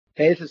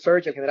Hey, this is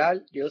Serge en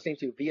General. You're listening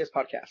to Villa's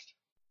Podcast.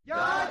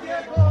 Ya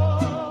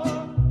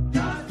llegó,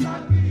 ya está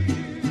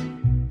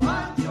aquí,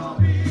 Pancho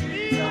Villa.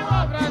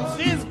 Viva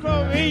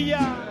Francisco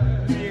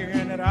Villa, mi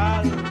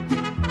general.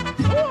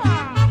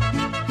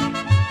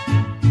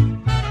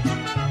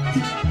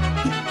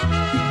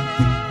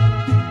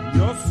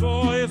 Yo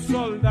soy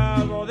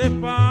soldado de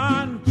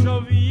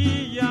Pancho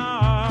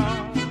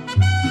Villa,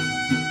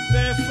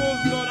 de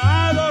sus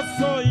dorados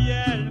soy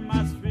el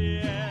más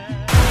fiel.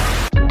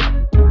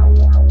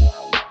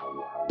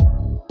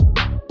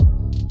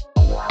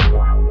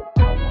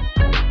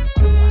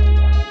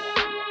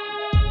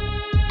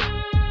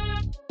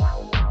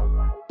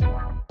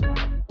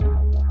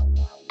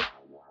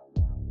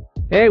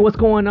 Hey, what's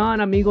going on,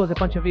 amigos de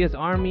Pancho Villa's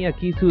Army?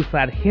 Aquí su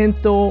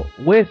Sargento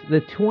with the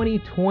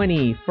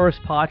 2020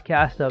 first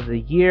podcast of the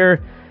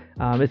year.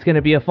 It's going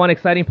to be a fun,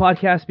 exciting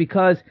podcast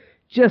because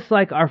just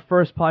like our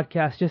first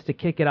podcast, just to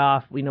kick it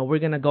off, we're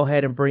going to go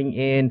ahead and bring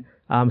in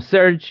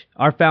Serge,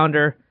 our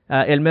founder,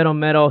 El Mero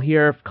Mero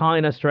here,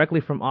 calling us directly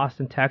from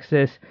Austin,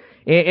 Texas.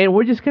 And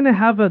we're just going to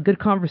have a good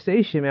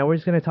conversation, man. We're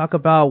just going to talk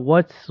about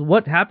what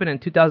happened in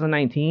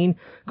 2019,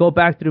 go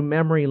back through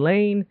memory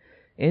lane,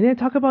 and then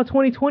talk about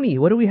 2020.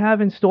 What do we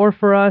have in store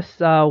for us?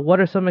 What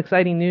are some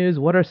exciting news?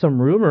 What are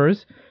some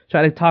rumors?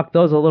 Try to talk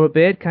those a little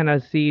bit, kind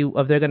of see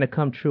if they're going to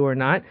come true or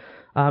not.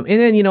 And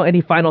then,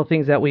 any final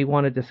things that we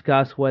want to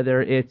discuss,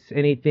 whether it's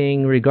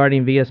anything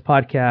regarding Villa's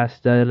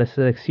podcast, La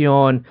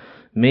Selección,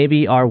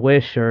 maybe our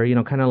wish, or,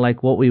 kind of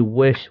like what we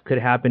wish could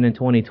happen in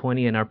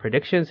 2020 and our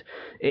predictions.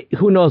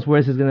 Who knows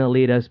where this is going to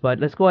lead us, but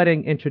let's go ahead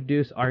and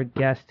introduce our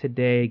guest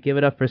today. Give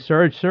it up for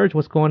Serge. Serge,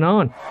 what's going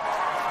on?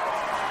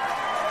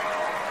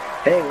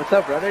 Hey, what's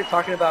up, brother?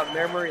 Talking about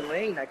memory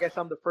lane. I guess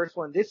I'm the first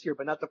one this year,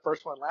 but not the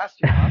first one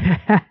last year.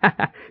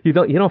 Huh? You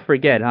don't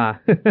forget, huh?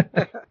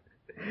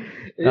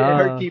 It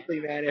hurt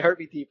deeply, man. It hurt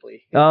me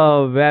deeply.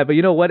 Oh man, but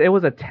you know what? It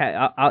was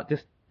I'll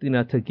just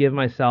to give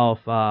myself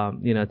to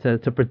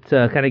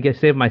kind of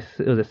save it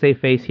was a safe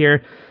face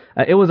here.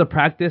 It was a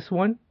practice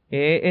one,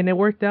 and it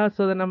worked out.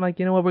 So then I'm like,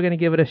 we're gonna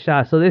give it a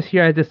shot. So this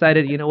year I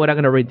decided, I'm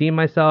gonna redeem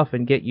myself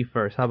and get you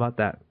first. How about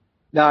that?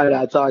 No,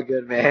 it's all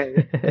good,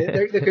 man.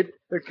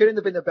 There couldn't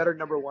have been a better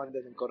number one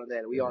than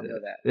Coronel. We all know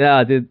that.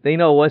 Yeah, dude. You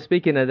know what?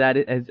 Speaking of that,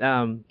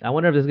 I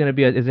wonder if is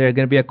there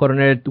gonna be a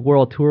Coronel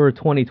World Tour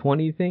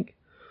 2020? You think?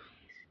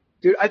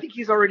 Dude, I think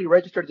he's already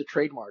registered the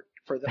trademark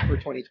for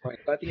 2020.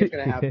 So I think it's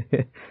gonna happen.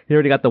 You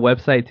already got the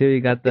website too.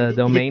 You got the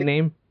domain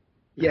name.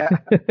 Yeah.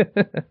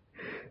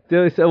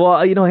 Dude, so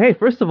well, hey,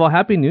 first of all,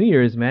 Happy New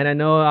Year's, man. I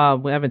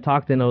know we haven't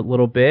talked in a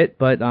little bit,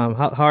 but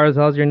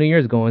how's your New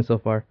Year's going so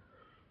far?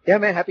 Yeah,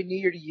 man. Happy New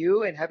Year to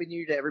you, and Happy New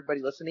Year to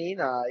everybody listening.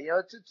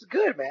 It's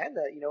good, man.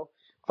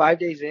 5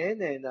 days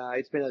in, and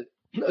it's been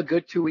a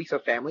good 2 weeks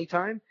of family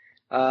time.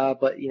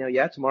 But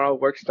tomorrow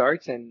work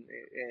starts, and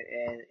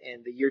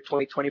the year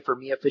 2020 for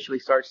me officially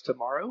starts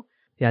tomorrow.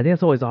 Yeah, I think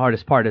that's always the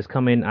hardest part, is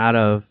coming out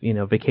of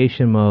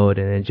vacation mode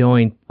and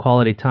enjoying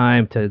quality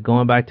time to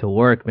going back to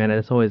work, man.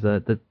 That's always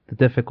the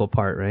difficult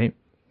part, right?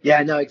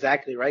 Yeah, no,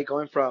 exactly, right.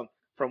 Going from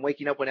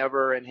waking up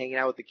whenever and hanging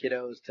out with the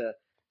kiddos to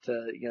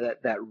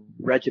that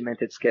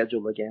regimented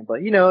schedule again.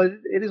 But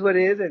it is what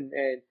it is,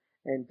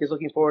 and just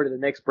looking forward to the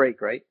next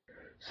break, right?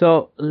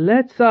 So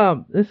let's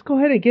go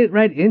ahead and get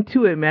right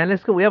into it, man.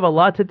 Let's go. We have a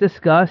lot to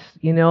discuss.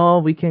 We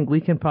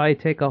can probably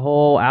take a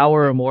whole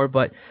hour or more,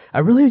 but I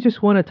really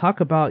just want to talk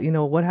about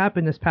what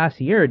happened this past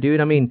year, dude.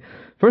 I mean,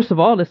 first of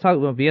all, let's talk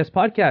about VS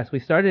Podcast. We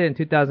started in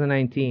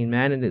 2019,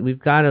 man, and we've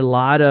got a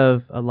lot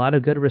of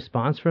good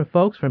response from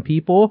folks, from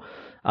people.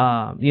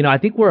 I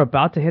think we're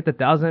about to hit the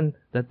 1,000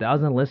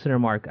 listener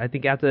mark. I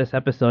think after this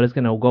episode, it's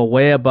gonna go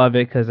way above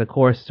it because, of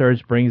course,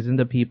 Serge brings in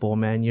the people,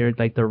 man. You're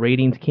like the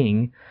ratings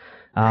king.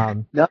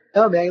 No,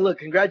 man. Look,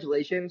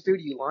 congratulations,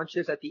 dude. You launched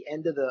this at the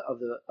end of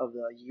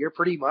the year,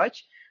 pretty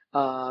much.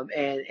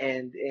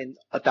 And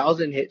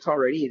 1,000 hits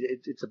already.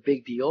 It's a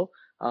big deal.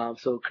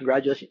 So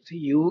congratulations to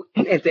you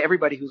and to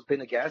everybody who's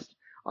been a guest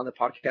on the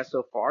podcast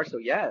so far. So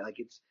yeah, like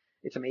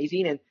it's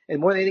amazing. And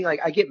more than anything, like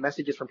I get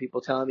messages from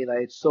people telling me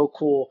that it's so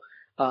cool,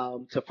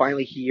 to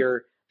finally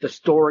hear the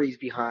stories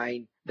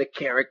behind the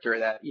character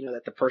that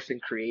that the person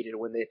created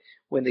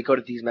when they go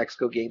to these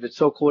Mexico games. It's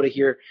so cool to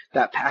hear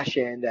that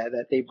passion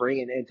that they bring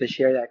in and to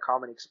share that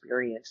common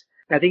experience.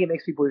 And I think it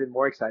makes people even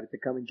more excited to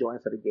come and join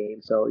us at a game.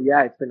 So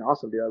yeah, it's been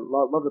awesome, dude. I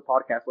love the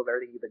podcast, love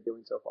everything you've been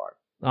doing so far.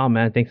 Oh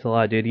man, thanks a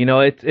lot, dude.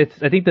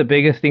 It's I think the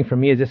biggest thing for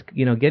me is just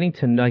getting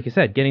to know, like you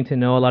said, getting to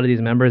know a lot of these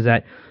members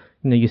that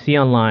you see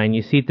online,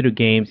 you see through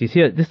games, you see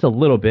it just a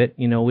little bit.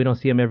 We don't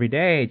see them every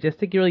day, just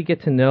to really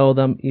get to know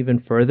them even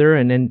further,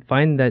 and then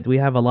find that we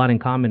have a lot in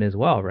common as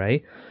well,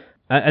 right?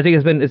 I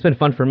think it's been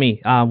fun for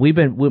me.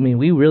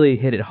 We really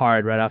hit it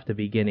hard right off the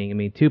beginning. I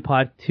mean,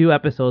 two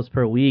episodes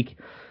per week.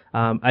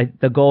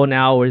 The goal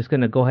now, we're just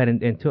gonna go ahead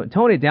and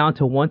tone it down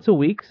to once a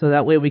week, so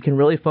that way we can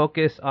really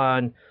focus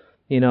on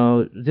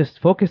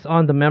just focus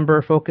on the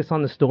member, focus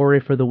on the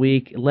story for the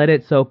week, let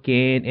it soak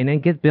in, and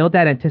then build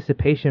that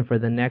anticipation for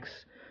the next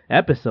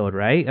episode,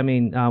 right? I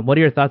mean, what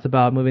are your thoughts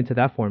about moving to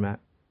that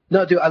format?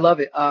 No, dude, I love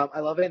it.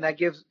 I love it, and that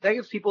gives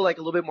people like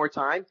a little bit more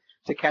time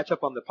to catch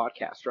up on the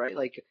podcast, right?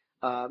 Like,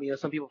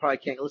 some people probably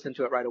can't listen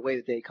to it right away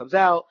the day it comes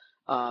out,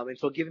 and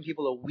so giving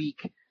people a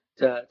week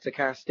to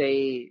kind of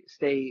stay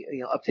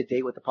up to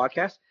date with the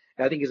podcast,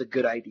 I think is a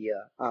good idea,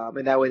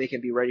 and that way they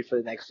can be ready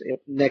for the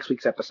next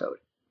week's episode.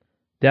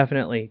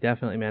 Definitely,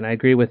 man. I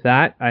agree with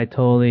that. I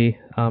totally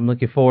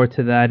looking forward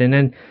to that. And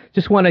then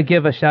just want to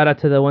give a shout out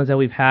to the ones that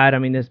we've had. I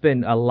mean, there's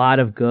been a lot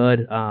of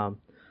good, Soldados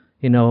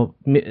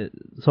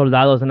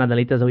and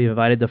Adelitas that we've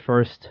invited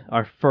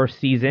our first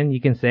season. You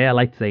can say, I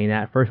like saying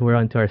that. First, we're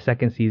on to our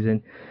second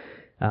season.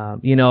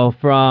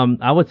 From,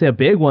 I would say a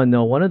big one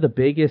though, one of the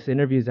biggest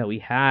interviews that we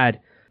had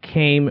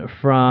came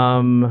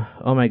from,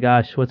 oh my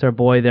gosh, what's our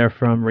boy there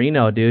from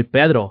Reno, dude?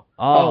 Pedro.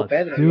 Oh,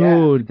 Pedro,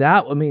 dude,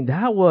 that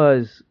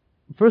was,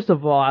 first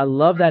of all, I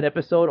love that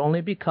episode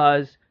only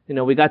because,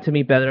 we got to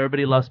meet Pedro.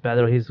 Everybody loves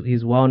Pedro.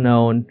 He's well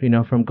known,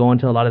 from going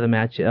to a lot of the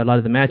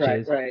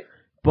matches. Right.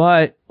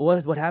 But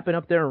what happened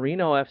up there in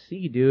Reno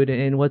FC, dude,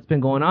 and what's been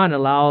going on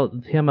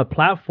allowed him a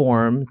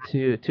platform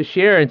to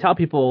share and tell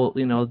people,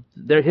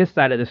 his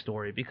side of the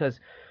story, because,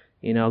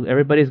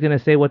 everybody's going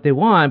to say what they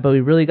want, but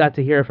we really got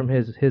to hear from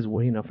his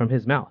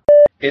mouth.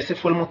 Ese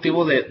fue el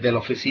motivo de la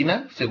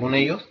oficina, según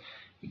ellos.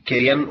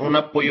 Querían un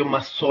apoyo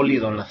más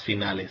sólido en las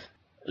finales,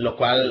 lo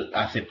cual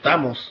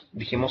aceptamos,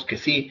 dijimos que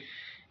sí,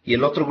 y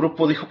el otro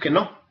grupo dijo que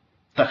no.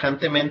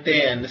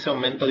 Tajantemente en ese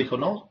momento dijo,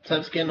 no,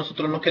 ¿sabes qué?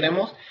 Nosotros no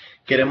queremos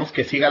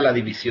que siga la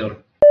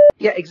división.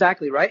 Yeah,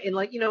 exactly, right? And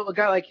a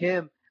guy like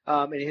him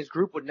and his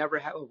group would never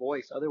have a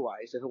voice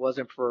otherwise if it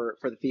wasn't for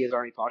the Fia's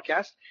Army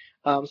podcast.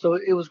 So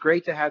it was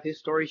great to have his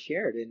story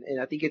shared.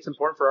 And I think it's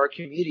important for our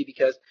community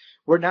because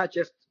we're not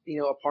just,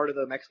 a part of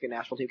the Mexican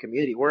national team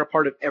community. We're a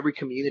part of every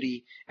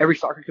community, every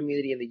soccer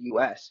community in the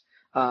U.S.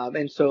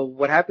 And so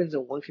what happens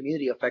in one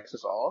community affects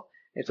us all.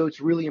 And so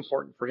it's really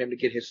important for him to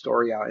get his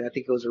story out. And I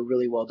think it was a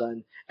really well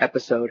done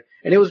episode.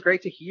 And it was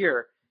great to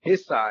hear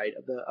his side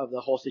of the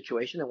whole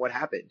situation and what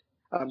happened.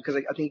 Because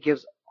I think it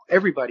gives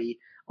everybody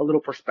a little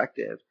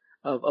perspective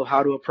of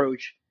how to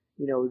approach,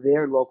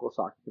 their local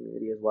soccer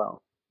community as well.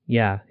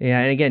 Yeah.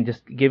 And again,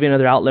 just giving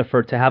another outlet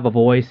to have a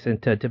voice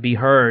and to be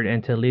heard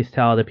and to at least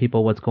tell other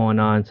people what's going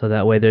on. So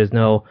that way there's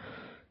no,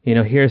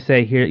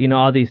 hearsay,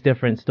 all these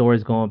different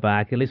stories going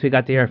back. At least we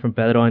got to hear from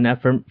Pedro. And that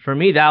for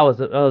me, that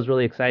was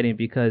really exciting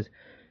because,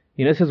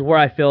 this is where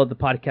I feel the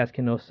podcast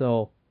can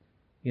also,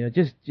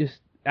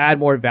 just add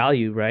more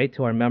value, right,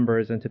 to our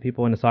members and to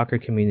people in the soccer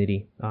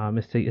community.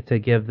 Is to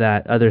give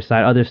that other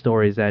side, other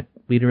stories that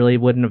we really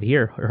wouldn't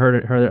have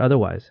heard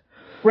otherwise.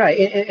 Right,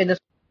 and the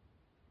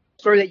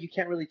story that you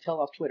can't really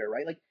tell off Twitter,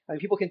 right?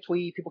 People can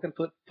tweet, people can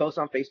put posts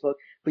on Facebook,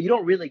 but you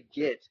don't really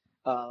get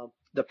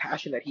the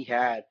passion that he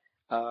had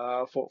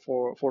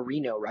for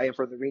Reno, right, and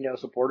for the Reno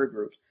supporter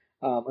group.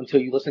 Until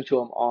you listen to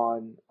him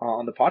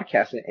on the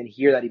podcast and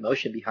hear that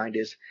emotion behind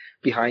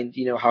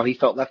how he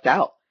felt left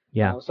out.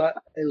 Yeah. So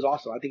it was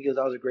awesome. I think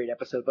that was a great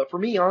episode. But for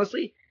me,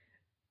 honestly,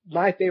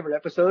 my favorite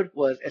episode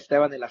was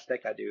Esteban de la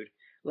Azteca, dude.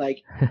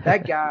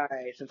 That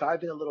guy, since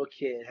I've been a little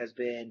kid, has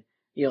been,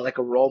 like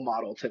a role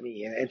model to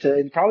me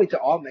and probably to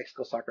all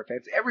Mexico soccer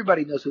fans.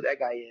 Everybody knows who that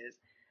guy is.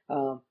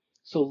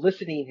 So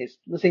listening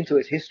to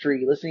his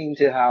history, listening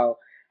to how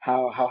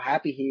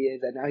happy he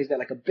is, and now he's got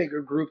like a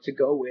bigger group to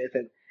go with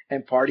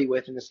and party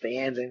with in the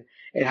stands, and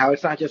how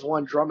it's not just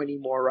one drum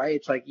anymore, right?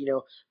 It's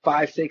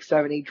 5, 6,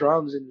 7, 8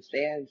 drums in the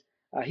stands.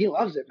 He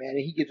loves it, man, and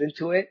he gets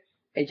into it.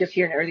 And just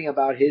hearing everything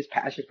about his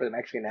passion for the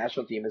Mexican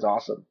national team is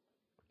awesome.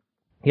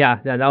 Yeah,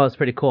 that was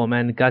pretty cool,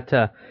 man. Got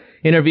to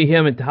interview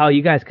him and how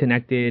you guys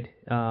connected.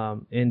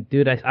 And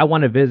dude, I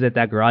want to visit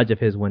that garage of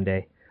his one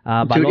day.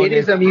 Dude, it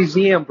is a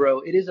museum, bro.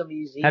 It is a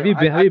museum. Have you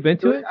been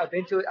to it? I've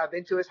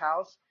been to his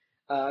house.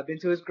 I've been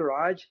to his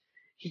garage.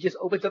 He just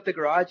opens up the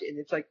garage and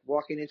it's like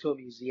walking into a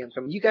museum.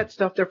 So I mean, you got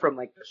stuff there from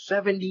the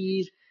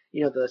 70s,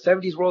 the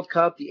 70s World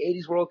Cup, the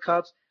 80s World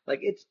Cups.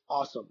 It's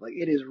awesome.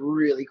 It is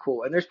really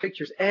cool. And there's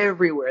pictures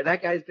everywhere.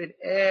 That guy's been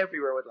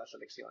everywhere with la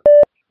selección.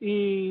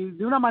 Y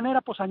de una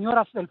manera, pues,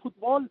 añoras el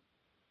fútbol.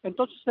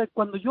 Entonces,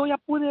 cuando yo ya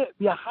pude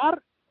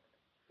viajar,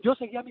 yo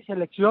seguía mi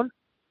selección.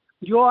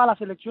 Yo a la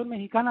selección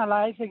mexicana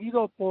la he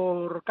seguido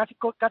por casi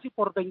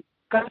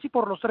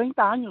por los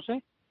 30 años,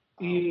 ¿eh?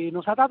 Y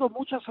nos ha dado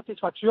muchas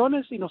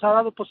satisfacciones y nos ha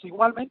dado, pues,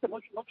 igualmente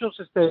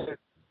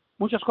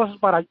muchas cosas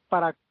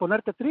para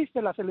ponerte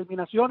triste, las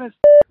eliminaciones.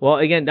 Well,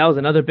 again, that was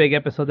another big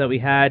episode that we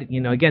had.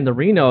 Again, the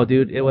Reno,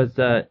 dude, it was,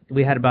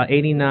 we had about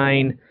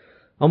 89,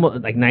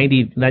 almost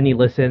 90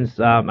 listens.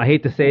 I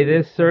hate to say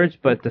this, Serge,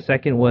 but the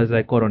second was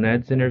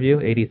Coronet's interview,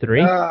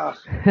 83.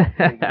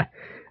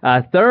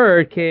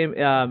 Third came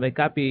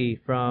Mekapi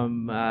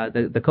from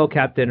the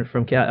co-captain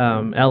from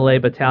LA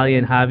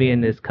Battalion, Javi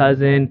and his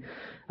cousin.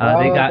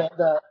 They got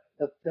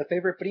the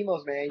favorite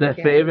primos, man. The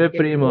favorite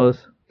primos.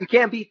 You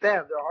can't beat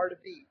them. They're hard to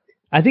beat.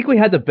 I think we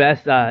had the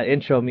best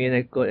intro, me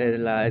and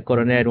El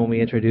Coronel, when we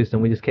introduced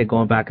him. We just kept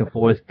going back and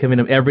forth, giving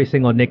him every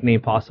single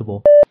nickname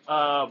possible.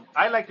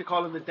 I like to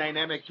call him the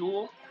Dynamic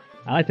Duel.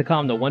 I like to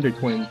call him the Wonder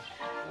Twins.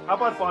 How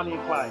about Bonnie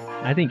and Clyde?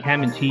 I think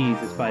ham and cheese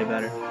is probably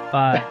better.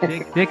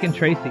 Dick and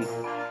Tracy.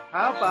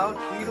 How about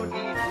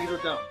Tweedledee,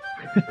 Tweedledum?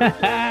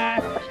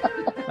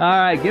 All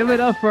right, give it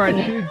up for our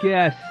two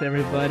guests,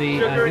 everybody.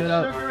 Sugar Give it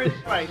up. and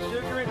spice, and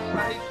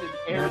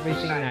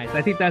Everything nice.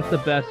 I think that's the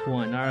best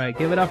one. All right,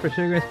 give it up for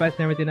Sugar and Spice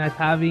and Everything Nice,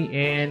 Javi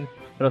and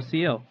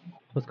Rocio.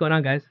 What's going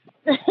on, guys?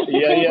 What's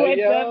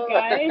up,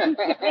 guys?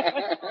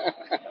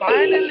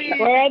 Finally!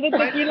 Where are the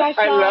tequila shots?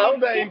 I love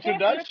the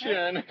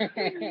introduction.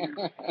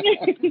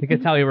 You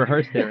can tell we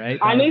rehearsed it, right?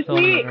 Honestly-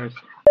 Totally rehearsed.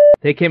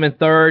 They came in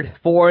third.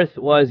 Fourth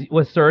was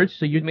Serge,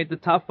 so you made the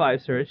top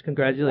 5, Serge. All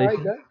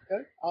Congratulations. right,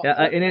 good.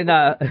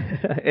 Yeah,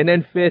 and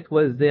then fifth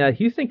was the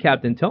Houston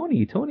captain,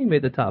 Tony. Tony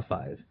made the top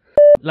 5.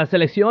 La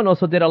Selección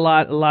also did a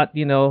lot,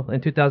 you know, in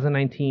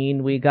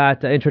 2019. We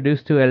got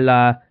introduced to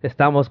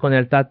Estamos con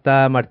el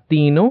Tata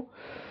Martino.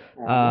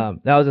 That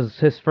was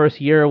his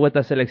first year with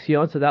La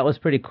Selección, so that was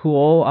pretty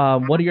cool.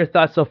 What are your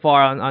thoughts so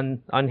far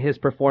on his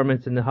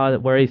performance and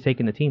where he's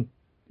taking the team?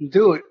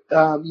 Dude,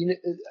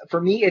 for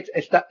me, it's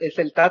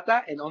El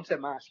Tata and Once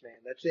Más, man.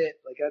 That's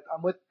it. Like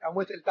I'm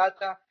with El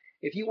Tata.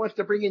 If he wants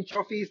to bring in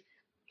trophies,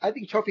 I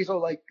think trophies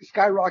will like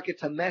skyrocket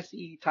to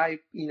Messi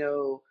type,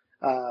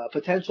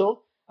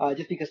 potential,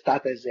 just because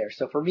Tata is there.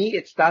 So for me,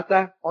 it's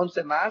Tata, Once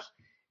Más.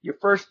 Your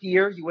first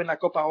year, you win La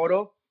Copa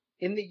Oro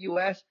in the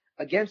U.S.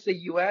 against the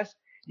U.S.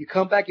 You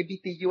come back and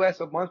beat the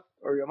U.S. a month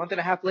and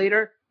a half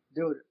later,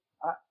 dude.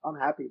 I'm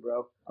happy,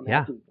 bro. I'm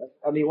happy.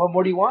 I mean, what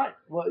more do you want?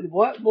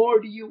 What more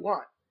do you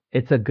want?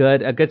 It's a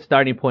good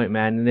starting point,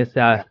 man. And this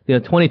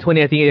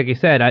 2020, I think, like you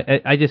said,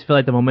 I just feel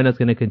like the momentum's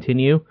going to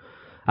continue.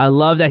 I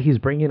love that he's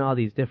bringing all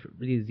these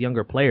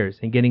younger players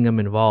and getting them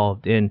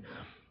involved. And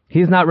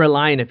he's not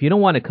relying. If you don't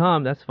want to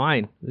come, that's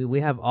fine.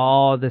 We have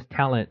all this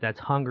talent that's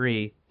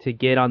hungry to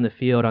get on the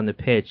field, on the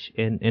pitch,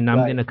 and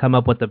I'm going to come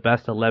up with the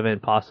best 11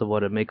 possible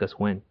to make us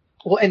win.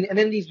 Well, and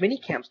then these mini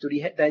camps, dude,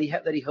 that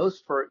he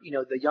hosts for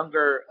the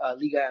younger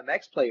Liga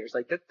MX players,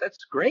 like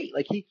that's great.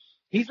 Like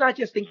he's not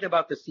just thinking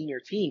about the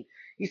senior team.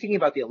 He's thinking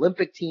about the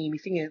Olympic team.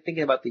 He's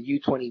thinking about the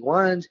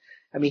U21s.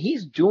 I mean,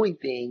 he's doing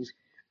things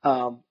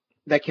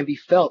that can be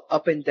felt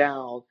up and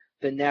down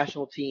the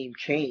national team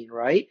chain,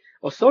 right?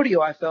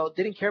 Osorio, I felt,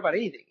 didn't care about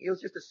anything. It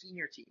was just a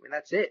senior team, and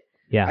that's it.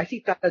 Yeah. I see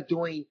Tata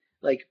doing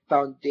like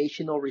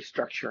foundational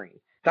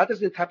restructuring. Tata's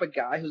the type of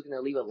guy who's going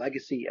to leave a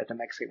legacy at the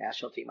Mexican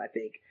national team, I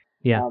think.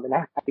 Yeah. And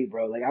I'm happy,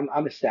 bro. Like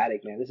I'm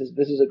ecstatic, man. This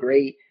is a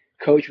great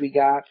coach we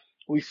got.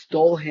 We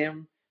stole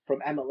him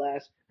from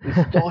MLS. We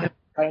stole him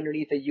right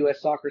underneath the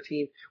U.S. soccer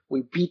team.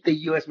 We beat the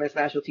U.S. men's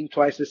national team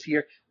twice this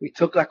year. We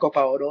took La Copa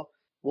Oro.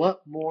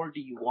 What more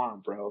do you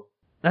want, bro?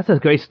 That's a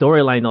great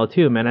storyline, though,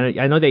 too, man.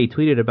 I know that he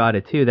tweeted about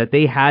it too. That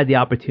they had the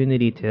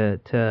opportunity to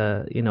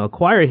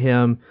acquire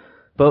him,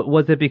 but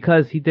was it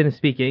because he didn't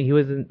speak? He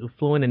wasn't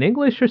fluent in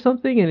English or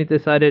something, and he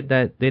decided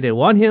that they didn't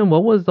want him.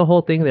 What was the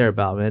whole thing there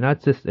about, man?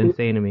 That's just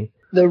insane to me.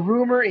 The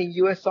rumor in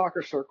U.S.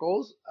 soccer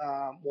circles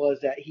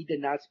was that he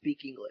did not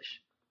speak English.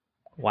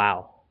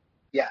 Wow.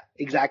 Yeah,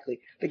 exactly.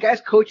 The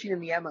guy's coaching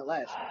in the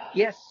MLS. He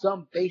has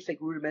some basic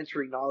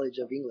rudimentary knowledge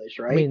of English,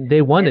 right? I mean,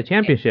 they won the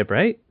championship,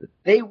 right?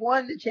 They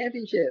won the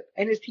championship,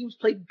 and his teams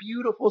played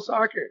beautiful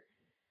soccer.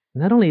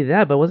 Not only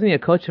that, but wasn't he a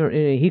coach?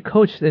 He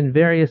coached in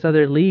various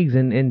other leagues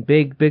and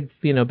big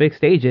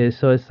stages.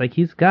 So it's like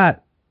he's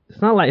got.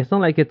 It's not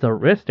like it's a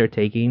risk they're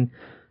taking.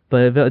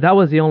 But if that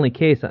was the only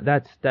case,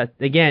 that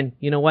again,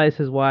 you know what?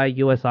 This is why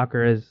U.S.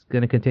 soccer is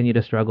going to continue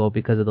to struggle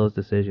because of those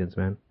decisions,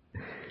 man.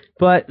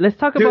 But let's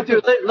talk about.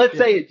 Let's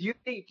say it. Do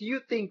you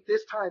think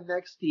this time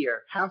next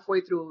year, halfway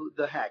through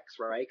the hex,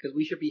 right? Because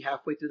we should be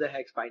halfway through the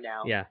hex by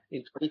now. Yeah.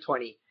 In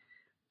 2020,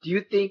 do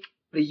you think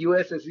the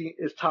U.S.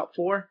 is top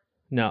 4?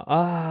 No.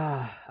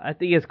 I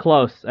think it's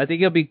close. I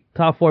think it'll be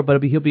top 4,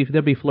 but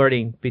they'll be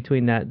flirting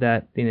between that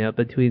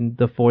between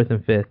the 4th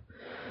and 5th.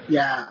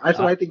 Yeah, that's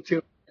what I think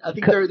too. I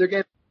think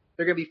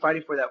they're gonna be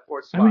fighting for that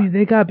 4th spot. I mean,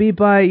 they got beat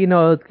by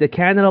the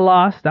Canada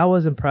loss. That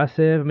was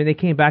impressive. I mean, they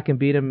came back and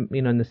beat them,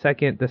 in the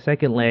second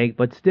leg,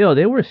 but still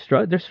they're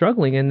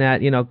struggling in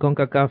that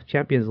CONCACAF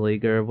Champions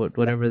League or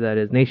whatever that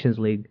is, Nations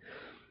League.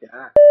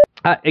 Yeah.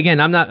 Again,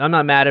 I'm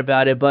not mad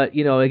about it, but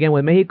again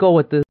with Mexico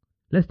with the.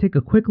 Let's take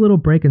a quick little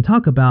break and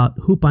talk about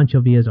who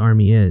Pancho Villa's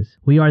Army is.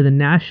 We are the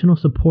national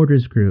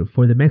supporters group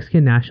for the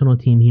Mexican national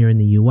team here in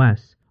the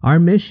U.S. Our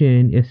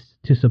mission is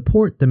to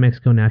support the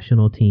Mexico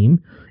national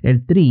team, El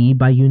Tri,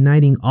 by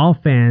uniting all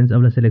fans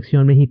of La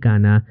Selección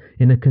Mexicana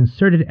in a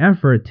concerted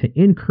effort to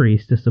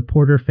increase the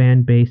supporter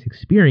fan base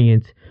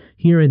experience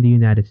here in the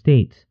United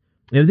States.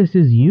 If this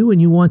is you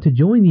and you want to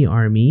join the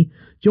Army,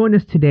 join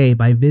us today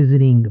by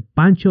visiting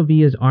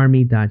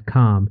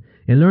panchovillasarmy.com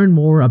and learn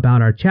more about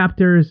our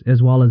chapters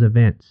as well as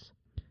events.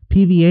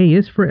 PVA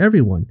is for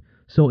everyone,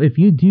 so if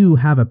you do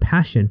have a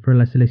passion for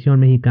La Selección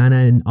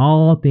Mexicana and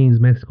all things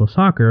Mexico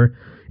soccer,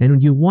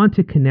 and you want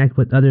to connect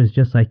with others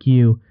just like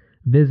you,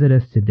 visit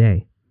us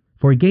today.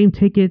 For game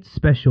tickets,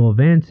 special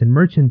events, and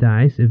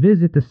merchandise,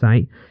 visit the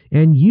site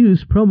and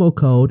use promo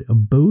code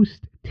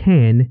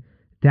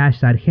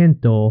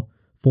BOOST10-Sargento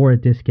for a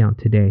discount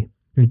today.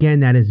 Again,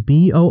 that is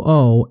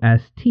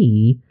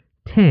BOOST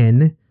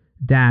 10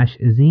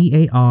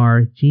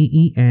 Zargento.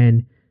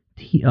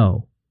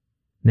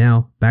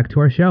 Now, back to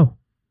our show.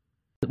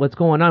 What's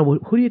going on?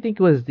 Who do you think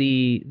was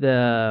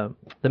the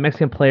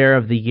Mexican player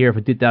of the year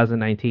for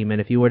 2019, man?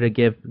 If you were to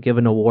give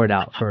an award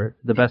out for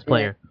the best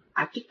player.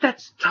 I think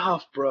that's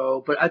tough,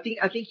 bro. But I think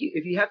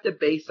if you have to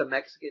base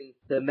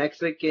the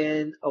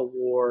Mexican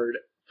award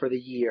for the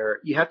year,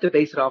 you have to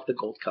base it off the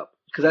Gold Cup,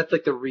 because that's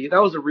like that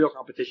was a real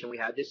competition we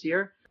had this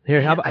year. Here,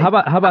 how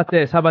about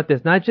this? How about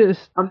this? Not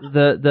just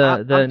the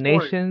I'm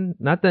nation,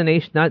 not the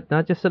nation,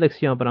 not just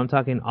selección, but I'm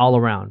talking all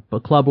around,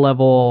 but club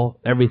level,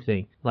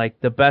 everything.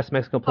 Like the best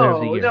Mexican player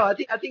of the year. No, I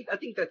think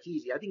that's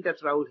easy. I think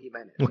that's Raúl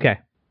Jiménez. Okay,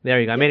 there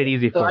you go. I made it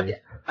easy for you.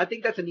 I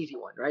think that's an easy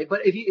one, right?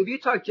 But if you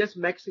talk just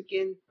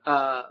Mexican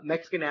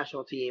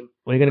national team,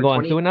 what are you gonna go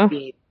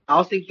Antuna? I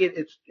was thinking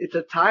it's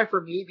a tie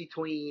for me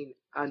between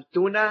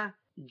Antuna,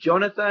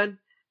 Jonathan,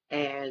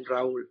 and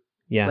Raúl.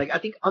 Yeah. Like I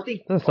think all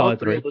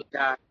three of those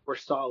guys were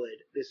solid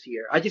this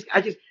year. I just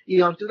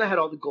Antuna had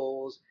all the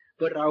goals,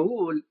 but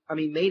Raúl, I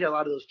mean, made a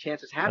lot of those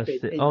chances happen.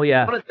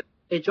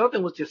 And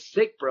Jonathan was just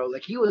sick, bro.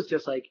 Like he was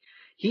just like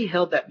he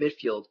held that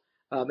midfield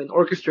and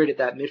orchestrated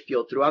that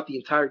midfield throughout the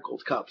entire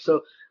Gold Cup.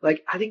 So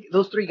like I think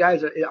those three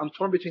guys I'm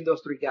torn between those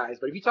three guys.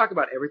 But if you talk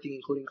about everything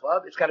including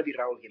club, it's got to be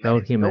Raúl Jiménez.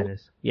 Raúl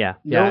Jiménez.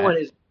 No one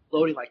is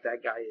loading like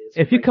that guy is.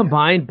 If you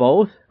combine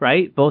both,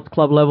 right, both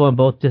club level and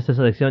both just the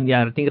selección,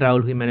 I think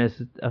Raúl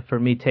Jiménez for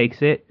me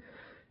takes it,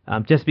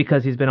 just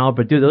because he's been all.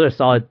 But dude, those are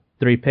solid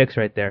 3 picks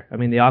right there. I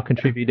mean, they all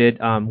contributed.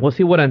 We'll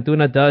see what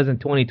Antuna does in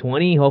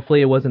 2020. Hopefully,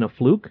 it wasn't a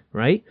fluke,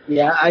 right?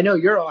 Yeah, I know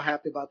you're all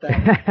happy about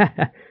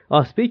that.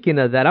 Well, speaking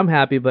of that, I'm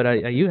happy. But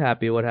are you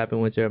happy? What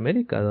happened with your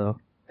America though?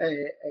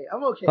 Hey,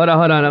 I'm okay. Hold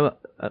on.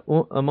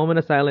 A moment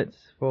of silence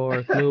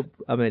for Club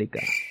America.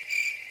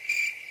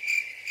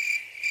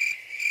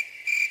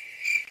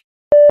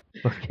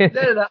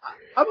 No.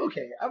 I'm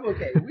okay. I'm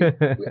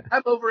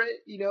over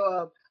it.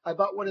 I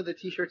bought one of the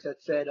T-shirts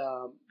that said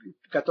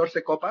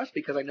 14 copas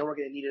because I know we're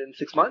going to need it in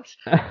 6 months.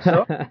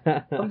 So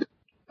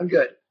I'm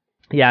good.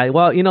 Yeah,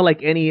 well,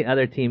 like any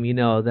other team,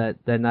 that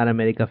not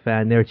America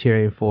fan, they're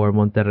cheering for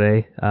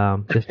Monterrey,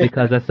 just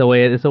because that's the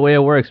way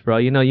it works, bro.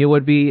 You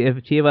would be if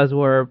Chivas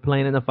were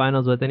playing in the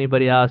finals with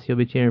anybody else, you'll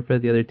be cheering for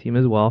the other team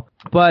as well.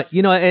 But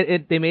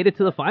they made it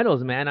to the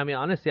finals, man. I mean,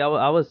 honestly,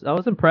 I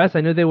was impressed.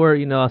 I knew they were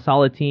a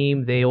solid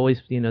team. They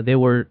always they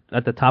were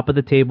at the top of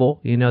the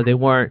table. They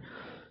weren't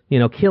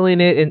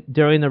killing it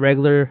during the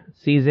regular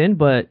season,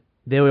 but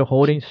they were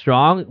holding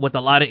strong with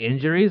a lot of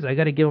injuries. I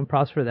got to give them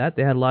props for that.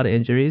 They had a lot of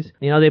injuries.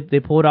 They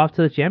pulled off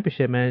to the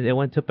championship, man. They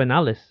went to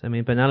penales. I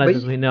mean, penales,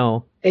 as we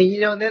know.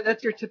 And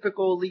that's your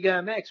typical Liga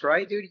MX,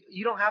 right, dude?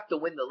 You don't have to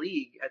win the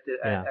league at the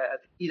end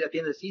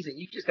of the season.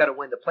 You just got to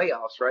win the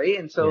playoffs, right?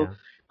 And so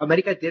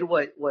America did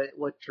what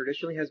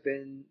traditionally has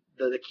been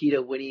the key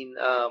to winning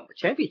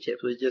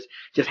championships, was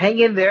just hang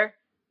in there,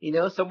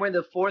 somewhere in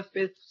the 4th,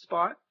 5th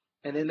spot,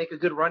 and then make a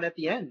good run at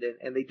the end,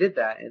 and they did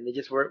that, and they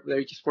just were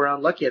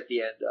unlucky at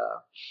the end,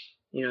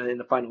 in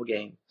the final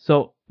game.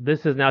 So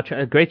this is now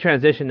a great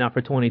transition now for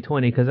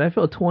 2020, because I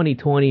feel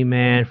 2020,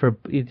 man, for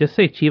just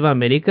say Chivas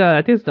America,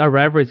 I think our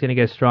rivalry is going to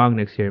get strong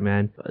next year,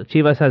 man.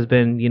 Chivas has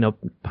been,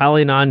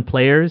 piling on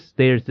players.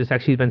 There's just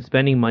actually been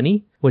spending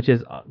money, which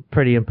is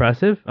pretty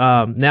impressive.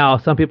 Now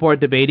some people are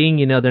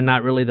debating, they're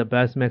not really the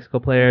best Mexico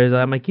players.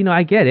 I'm like,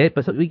 I get it,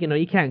 but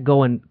you can't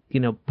go and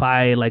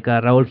buy like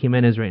a Raúl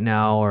Jiménez right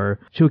now or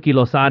Chucky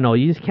Lozano.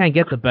 You just can't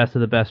get the best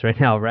of the best right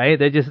now, right?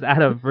 They're just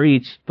out of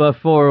reach. But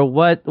for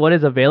what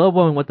is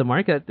available and what the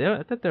market,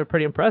 I think they're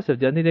pretty impressive.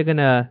 I think they're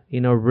gonna,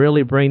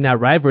 really bring that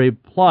rivalry.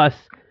 Plus,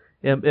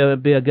 it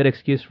would be a good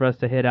excuse for us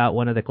to hit out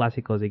one of the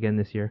Clásicos again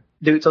this year.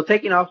 Dude, so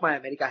taking off my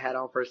America hat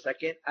on for a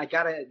second, I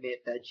gotta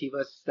admit that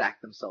Chivas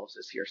stacked themselves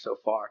this year so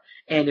far.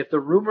 And if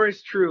the rumor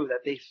is true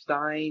that they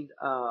signed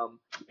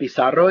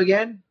Pizarro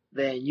again,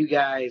 then you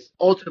guys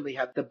ultimately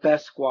have the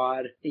best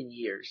squad in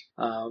years.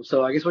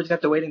 So I guess we'll just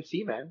have to wait and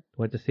see, man.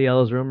 Wait to see how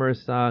those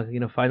rumors,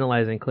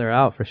 finalize and clear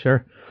out for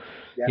sure.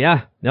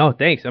 Yeah. No,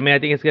 thanks. I mean, I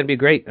think it's gonna be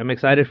great. I'm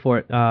excited for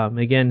it.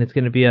 Again, it's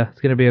gonna be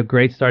a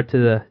great start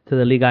to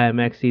the Liga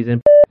MX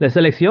season. The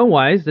selección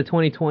wise, the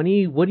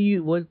 2020. What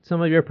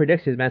some of your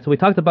predictions, man? So we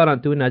talked about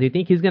Antuna. Do you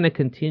think he's gonna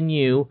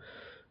continue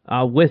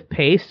with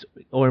pace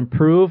or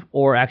improve,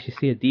 or actually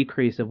see a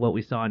decrease of what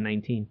we saw in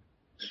 19?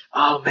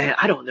 Oh man,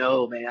 I don't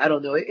know, man.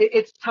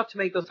 It's tough to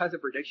make those kinds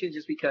of predictions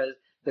just because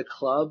the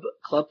club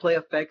play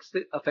affects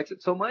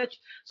it so much.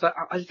 So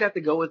I just have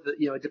to go with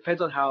it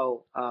depends on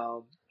how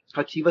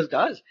Chivas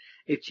does.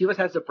 If Chivas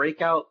has the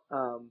breakout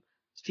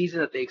season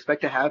that they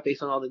expect to have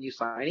based on all the new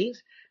signings,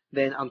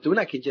 then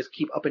Antuna can just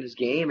keep up in his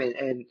game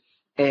and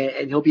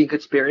he'll be in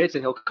good spirits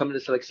and he'll come to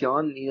the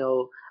selección,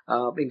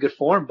 in good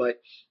form.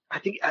 But I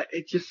think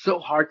it's just so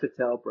hard to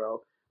tell,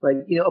 bro. Like,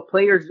 a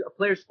player's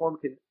form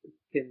can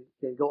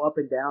go up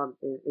and down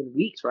in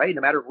weeks, right? In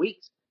a matter of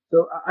weeks.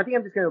 So I think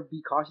I'm just going to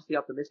be cautiously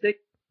optimistic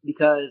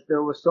because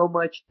there was so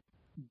much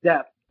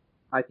depth,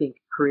 I think,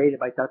 created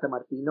by Tata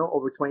Martino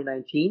over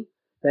 2019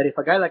 that if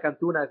a guy like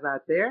Antuna is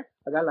not there,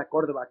 a guy like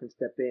Cordova can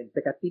step in,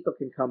 Tecatito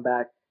can come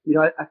back.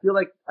 I feel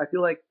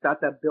like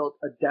Tata built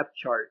a depth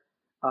chart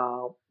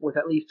with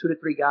at least 2 to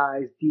 3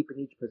 guys deep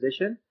in each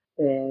position,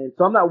 and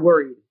so I'm not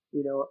worried.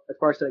 As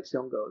far as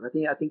selection goes, I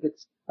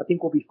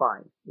think we'll be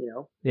fine.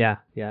 Yeah,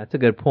 that's a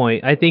good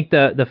point. I think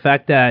the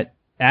fact that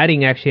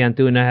adding actually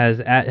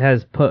Antuna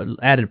has put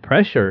added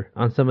pressure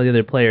on some of the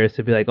other players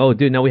to be like, oh,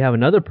 dude, now we have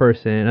another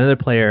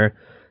player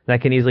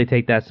that can easily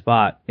take that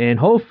spot, and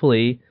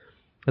hopefully,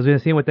 as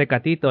we've seen with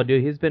Tecatito,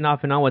 dude, he's been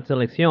off and on with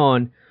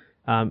Selección.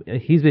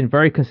 He's been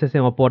very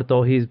consistent with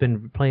Porto. He's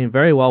been playing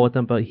very well with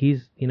them, but we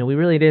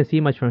really didn't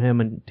see much from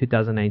him in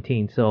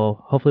 2019.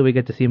 So hopefully we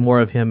get to see more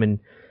of him, and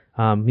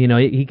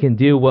he can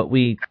do what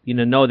we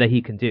know that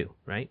he can do,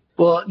 right?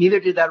 Well, neither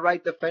did that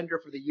right defender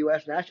for the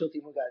U.S. national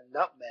team who got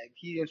nutmegged.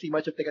 He didn't see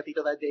much of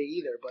Tecatito that day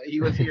either, but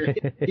he was here.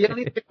 He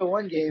only played for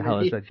one game. That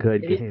was a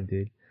good game,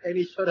 dude. And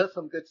he showed us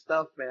some good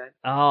stuff, man.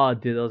 Oh,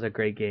 dude, those are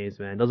great games,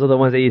 man. Those are the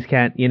ones that you just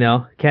can't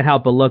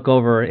help but look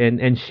over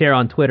and share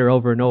on Twitter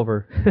over and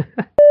over.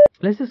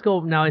 Let's just go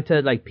now into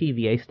like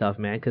PVA stuff,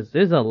 man, because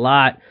there's a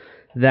lot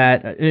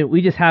that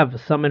we just have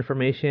some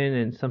information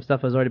and some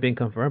stuff has already been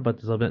confirmed, but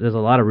there's a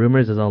lot of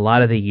rumors. There's a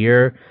lot of the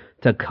year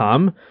to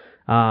come.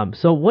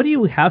 So what do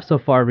you have so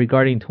far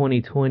regarding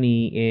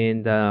 2020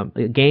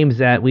 and games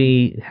that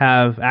we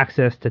have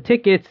access to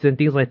tickets and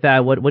things like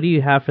that? What do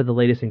you have for the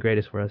latest and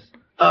greatest for us?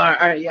 All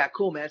right, yeah,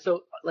 cool, man.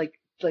 So like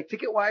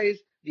ticket wise,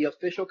 the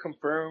official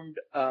confirmed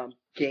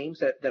games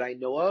that I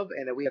know of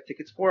and that we have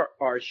tickets for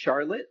are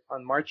Charlotte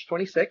on March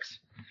 26th,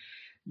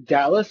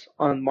 Dallas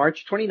on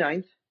March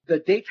 29th. The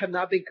dates have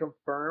not been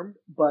confirmed,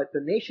 but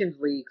the Nations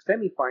League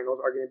semifinals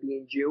are going to be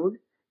in June,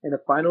 and the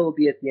final will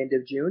be at the end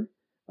of June.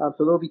 So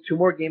there will be 2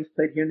 more games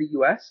played here in the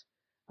U.S.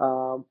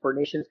 For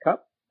Nations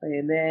Cup,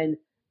 and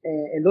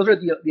those are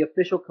the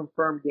official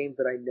confirmed games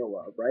that I know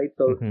of, right?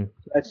 So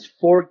that's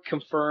 4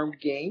 confirmed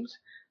games.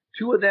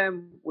 2 of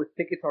them with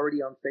tickets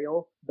already on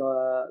sale.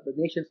 The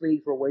Nations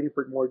Leagues, we're waiting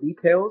for more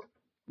details,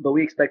 but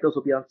we expect those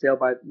will be on sale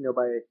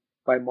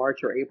by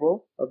March or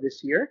April of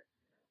this year.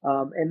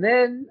 And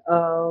then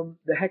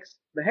the Hex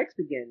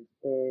begins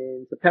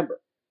in September,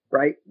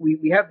 right?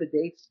 We have the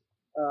dates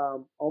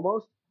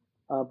almost,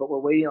 but we're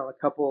waiting on a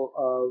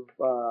couple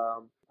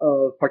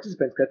of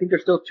participants. I think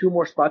there's still 2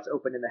 more spots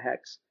open in the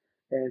Hex,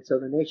 and so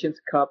the Nations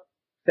Cup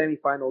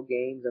semifinal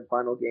games and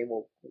final game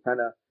will kind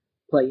of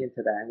play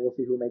into that, and we'll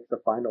see who makes the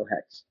final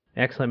Hex.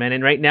 Excellent, man.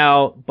 And right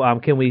now,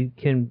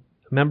 can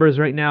members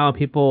right now,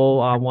 people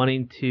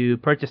wanting to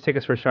purchase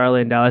tickets for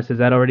Charlotte and Dallas, is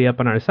that already up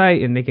on our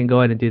site, and they can go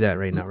ahead and do that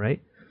right now,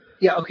 right?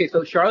 Yeah, okay,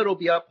 so Charlotte will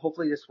be up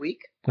hopefully this week.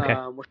 Okay.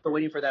 We're still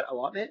waiting for that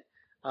allotment,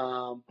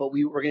 but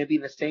we're going to be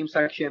in the same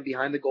section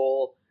behind the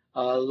goal,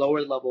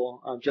 lower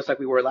level, just like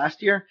we were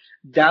last year.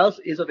 Dallas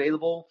is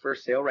available for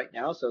sale right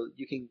now, so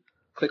you can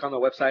click on the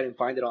website and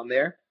find it on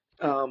there.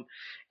 And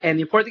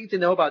the important thing to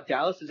know about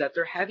Dallas is that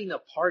they're having a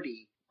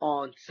party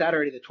on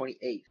Saturday the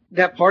 28th.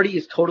 That party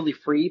is totally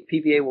free.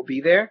 PVA will be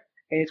there,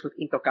 and it's with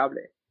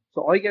Intocable.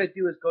 So all you got to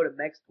do is go to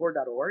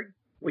mextour.org,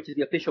 which is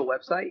the official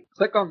website.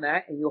 Click on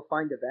that, and you'll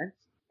find events.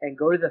 And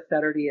go to the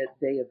Saturday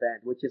day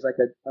event, which is like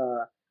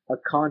a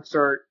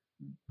concert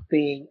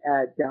thing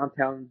at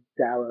downtown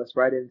Dallas,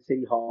 right in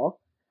City Hall.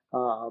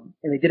 And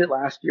they did it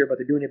last year, but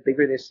they're doing it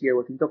bigger this year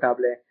with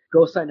Intocable.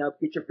 Go sign up,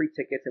 get your free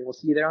tickets, and we'll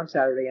see you there on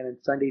Saturday. And then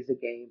Sunday's the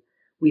game.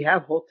 We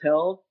have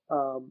hotel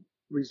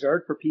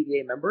reserved for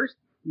PVA members.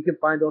 You can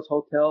find those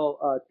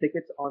hotel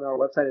tickets on our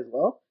website as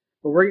well.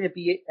 But we're going to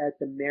be at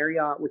the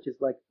Marriott, which is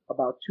like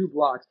about 2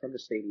 blocks from the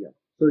stadium.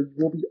 So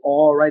we'll be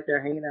all right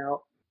there hanging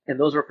out. And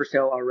those are for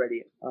sale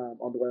already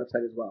on the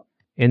website as well.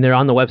 And they're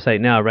on the website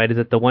now, right? Is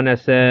it the one that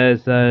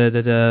says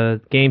the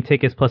game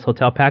tickets plus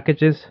hotel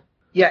packages?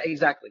 Yeah,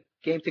 exactly.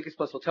 Game tickets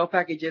plus hotel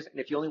packages.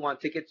 And if you only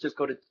want tickets, just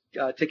go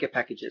to ticket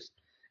packages.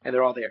 And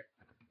they're all there.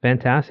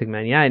 Fantastic,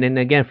 man. Yeah, and then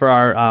again, for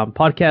our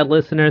podcast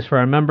listeners, for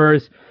our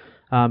members,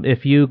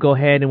 if you go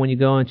ahead and when you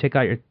go and check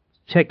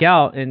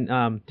out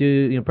and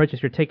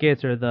purchase your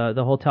tickets or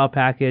the hotel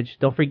package,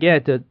 don't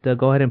forget to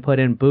go ahead and put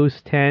in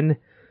Boost 10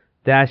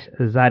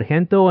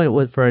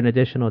 Sargento for an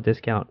additional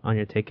discount on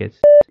your tickets.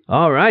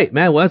 All right,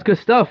 man. Well, that's good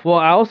stuff. Well,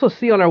 I also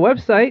see on our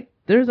website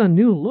there's a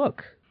new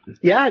look.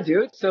 Yeah,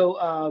 dude.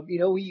 So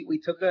we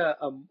took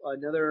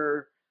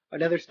another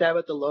stab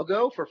at the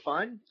logo for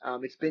fun.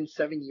 It's been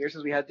 7 years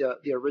since we had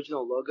the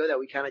original logo that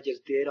we kind of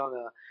just did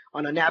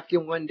on a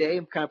napkin one day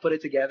and kind of put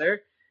it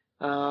together.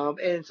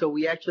 And so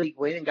we actually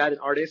went and got an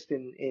artist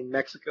in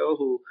Mexico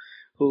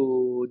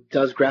who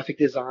does graphic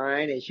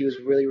design, and she was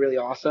really, really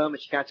awesome.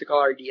 And she kind of took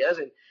all our ideas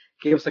and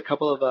gave us a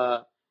couple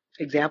of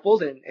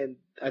examples, and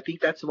I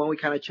think that's the one we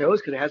kind of chose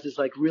because it has this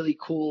like really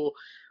cool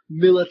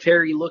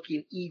military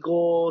looking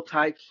eagle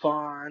type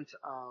font,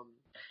 and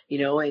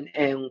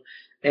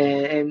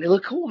it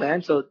looked cool,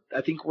 man. So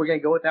I think we're gonna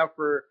go with that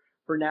for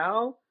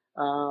now.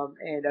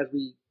 And as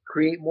we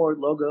create more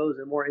logos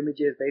and more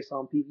images based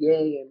on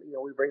PVA, and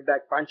we bring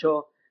back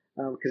Pancho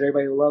because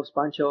everybody loves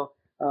Pancho.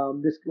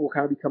 This will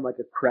kind of become like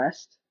a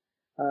crest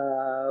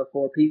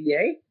for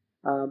PVA.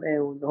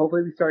 and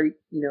hopefully we start,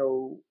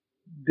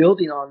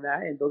 building on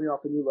that and building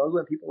off the new logo,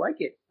 and people like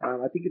it.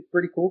 I think it's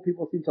pretty cool.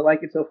 People seem to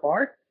like it so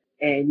far,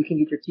 and you can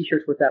get your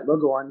T-shirts with that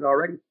logo on it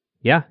already.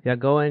 Yeah,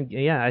 go in.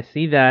 Yeah, I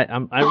see that.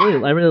 I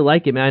really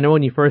like it, man. I know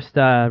when you first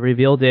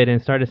revealed it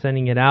and started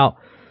sending it out,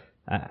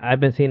 I've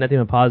been seeing nothing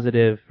but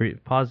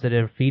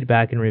positive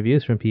feedback and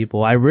reviews from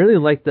people. I really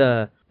like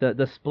the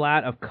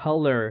splat of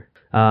color.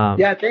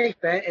 Yeah, thanks,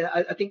 man. And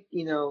I think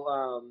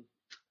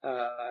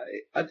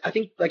I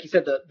think, like you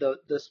said,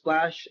 the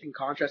splash and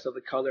contrast of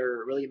the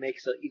color really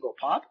makes the Eagle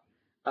pop.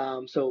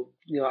 So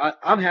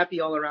I'm happy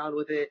all around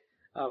with it.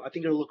 I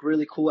think it'll look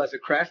really cool as a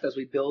crest as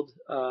we build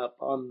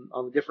on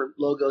the different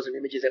logos and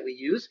images that we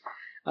use,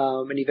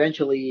 and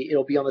eventually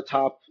it'll be on the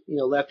top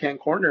left-hand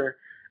corner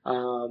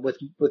with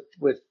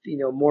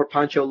more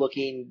Pancho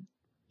looking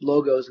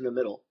logos in the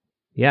middle.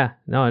 Yeah,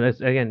 no, that's,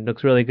 again,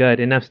 looks really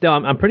good. And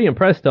I'm pretty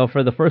impressed though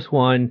for the first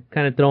one,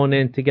 kind of thrown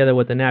in together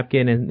with the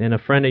napkin and a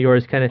friend of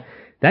yours,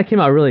 that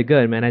came out really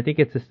good, man. I think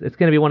it's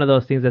going to be one of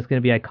those things that's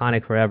going to be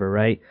iconic forever,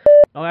 right?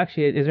 Oh,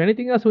 actually, is there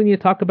anything else we need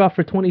to talk about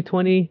for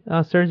 2020,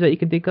 Serge, that you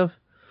can think of?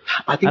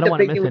 I think don't the big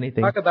wanna thing miss we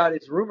anything. talk about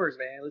is rumors,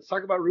 man. Let's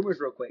talk about rumors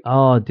real quick.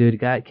 Oh, dude,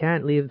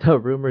 can't leave the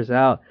rumors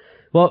out.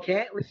 Well,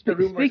 Can't leave the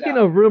rumors speaking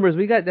out. of rumors,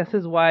 this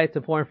is why it's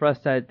important for us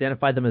to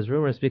identify them as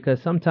rumors,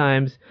 because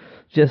sometimes,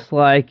 just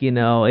like,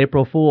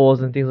 April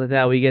Fools and things like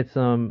that, we get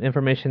some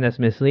information that's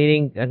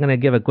misleading. I'm going to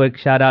give a quick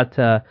shout out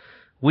to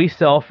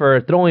Weasel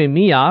for throwing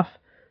me off,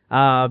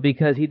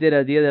 because he did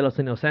a Dia de los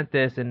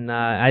Inocentes, and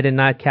I did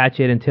not catch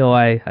it until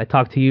I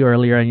talked to you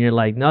earlier, and you're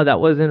like, no, that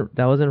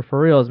wasn't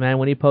for reals, man,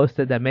 when he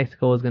posted that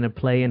Mexico was going to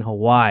play in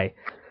Hawaii.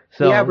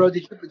 So, yeah, bro,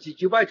 did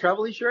you buy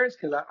travel insurance?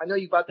 Because I know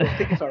you bought those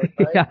tickets already,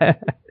 right? Yeah,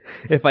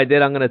 if I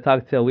did, I'm gonna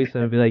talk to Elisa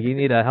and be like, you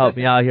need to help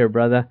me out here,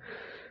 brother.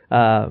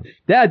 Yeah,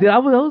 dude, I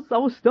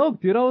was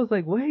stoked, dude. I was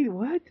like, wait,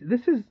 what?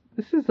 This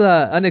is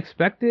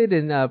unexpected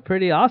and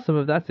pretty awesome.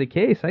 If that's the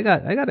case, I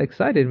got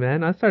excited,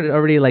 man. I started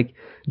already like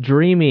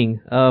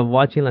dreaming of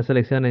watching La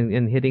Selección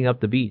and hitting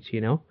up the beach,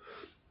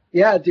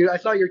 Yeah, dude, I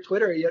saw your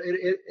Twitter.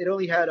 It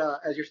only had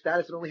as your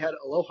status. It only had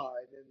aloha,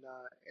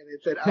 and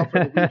it said out for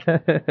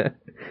the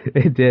week.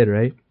 It did,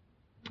 right?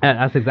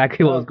 That's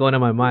exactly what was going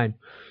on in my mind.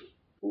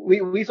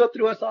 Weasel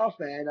threw us off,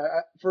 man.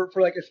 For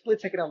like a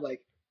split second, I'm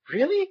like,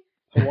 really?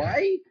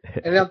 Hawaii?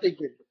 And then I'm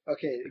thinking,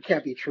 okay, it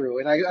can't be true.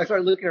 And I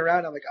started looking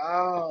around. I'm like,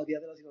 oh, Dia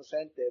de los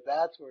Inocentes.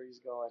 That's where he's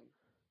going.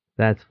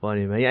 That's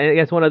funny, man. I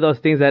guess one of those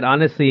things that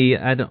honestly,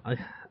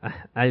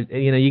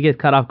 you get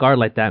caught off guard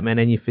like that, man,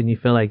 and you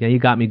feel like, yeah, you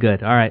got me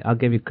good. All right, I'll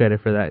give you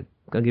credit for that.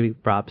 I'll give you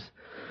props.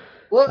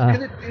 Well,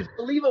 because it's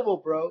believable,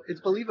 bro.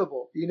 It's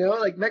believable.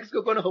 Like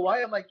Mexico going to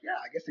Hawaii. I'm like, yeah,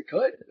 I guess it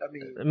could.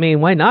 I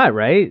mean, why not,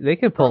 right? They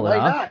can pull it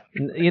off.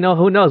 Why not?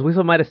 Who knows? We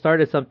might have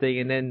started something,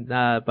 and then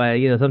by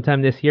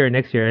sometime this year or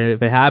next year,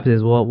 if it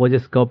happens, we'll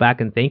just go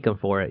back and thank them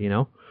for it.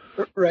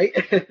 Right.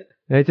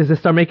 It's just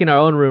start making our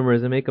own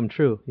rumors and make them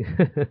true.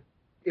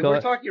 If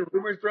we're talking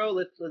rumors, bro,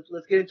 let's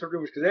get into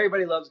rumors, because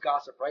everybody loves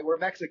gossip, right? We're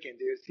Mexican,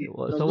 dude. See,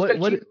 so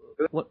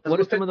what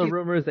are some of the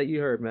rumors that you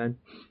heard, man?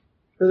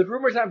 So the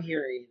rumors I'm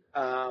hearing,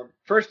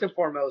 first and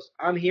foremost,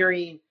 I'm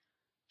hearing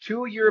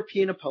 2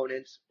 European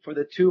opponents for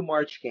the 2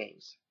 March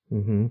games.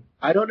 Mm-hmm.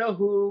 I don't know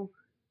who.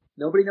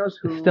 Nobody knows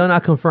who. It's still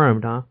not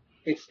confirmed, huh?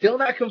 It's still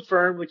not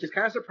confirmed, which is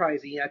kind of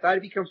surprising. I thought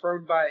it'd be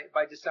confirmed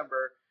by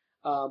December.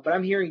 But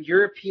I'm hearing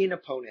European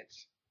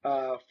opponents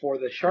for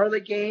the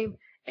Charlotte game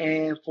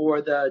and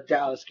for the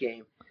Dallas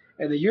game.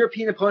 And the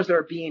European opponents that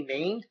are being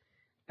named,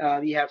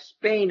 you have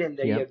Spain in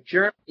there, Yep. You have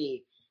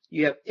Germany,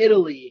 you have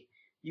Italy,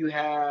 you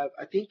have,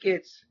 I think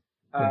it's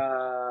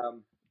the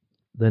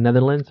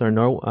Netherlands or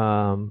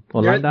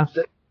Holanda?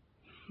 the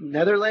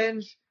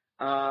Netherlands,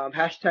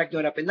 hashtag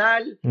Nora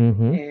Penal,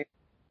 Mm-hmm. and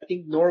I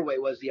think Norway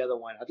was the other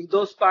one. I think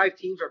those 5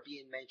 teams are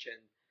being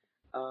mentioned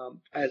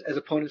as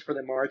opponents for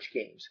the March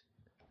games.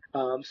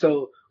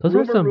 So Those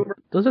are some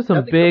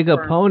nothing big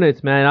confirmed.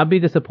 opponents, man. I'd be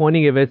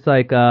disappointing if it's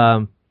like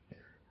I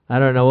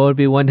don't know, what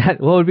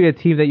would be a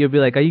team that you'd be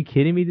like, are you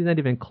kidding me? They're not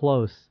even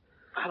close.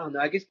 I don't know.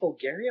 I guess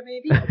Bulgaria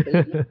maybe.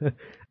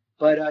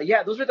 But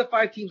yeah, those are the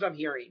 5 teams I'm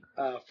hearing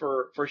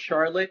for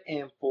Charlotte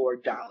and for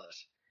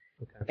Dallas.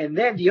 Okay. And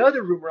then the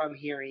other rumor I'm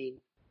hearing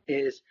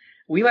is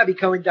we might be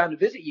coming down to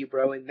visit you,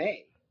 bro, in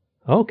May.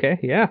 Okay,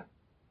 yeah.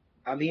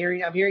 I'm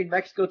hearing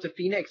Mexico to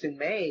Phoenix in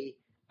May.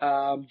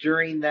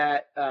 During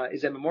that,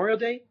 is that Memorial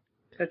Day?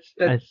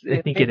 I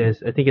think it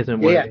is. I think it's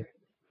Memorial Day.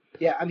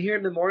 Yeah, I'm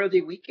hearing Memorial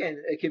Day weekend.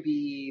 It could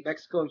be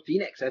Mexico and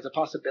Phoenix as a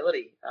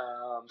possibility.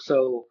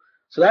 So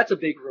that's a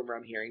big rumor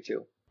I'm hearing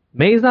too.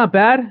 May's not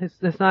bad.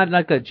 It's not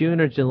like a June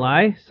or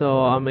July.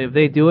 So if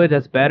they do it,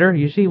 that's better.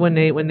 Usually when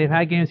they've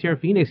had games here in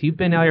Phoenix, you've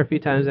been out here a few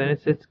times, and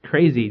it's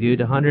crazy, dude.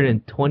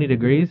 120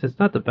 degrees. It's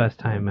not the best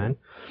time, man.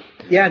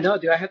 Yeah, no,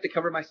 dude. I have to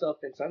cover myself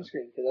in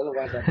sunscreen because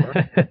otherwise I'm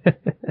burnt.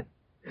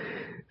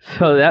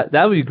 So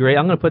that would be great.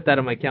 I'm gonna put that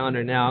on my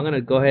calendar now. I'm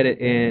gonna go ahead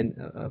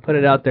and put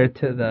it out there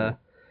to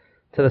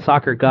the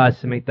soccer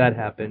gods to make that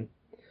happen.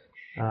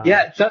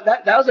 Yeah, so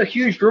that was a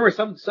huge rumor.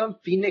 Some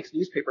Phoenix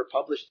newspaper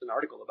published an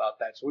article about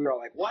that, so we were all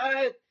like,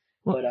 "What?"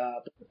 But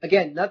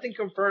again, nothing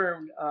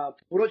confirmed.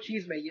 Puro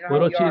chisme. You know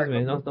Puro how we are.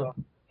 chisme.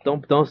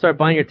 Don't start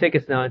buying your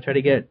tickets now and try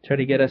to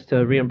get us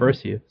to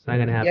reimburse you. It's not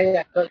gonna happen.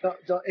 Yeah.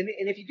 Don't.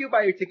 And if you do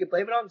buy your ticket,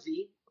 blame it on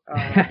Z.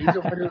 He's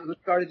the one who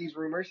started these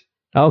rumors.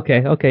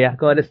 Okay, yeah.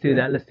 Go ahead. Let's do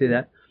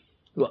that.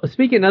 Well,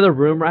 speaking of another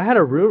rumor,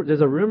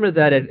 there's a rumor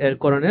that El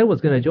Coronel was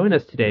going to join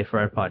us today for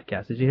our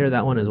podcast. Did you hear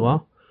that one as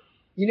well?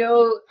 You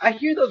know, I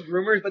hear those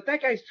rumors, but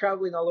that guy's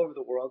traveling all over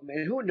the world,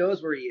 man. Who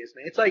knows where he is,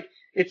 man? It's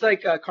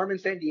like Carmen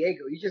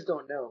Sandiego. You just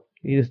don't know.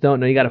 You just don't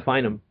know. You got to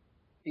find him.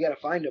 You got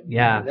to find him.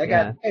 Yeah. That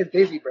guy's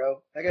busy,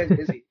 bro. That guy's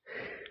busy.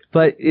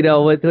 But, you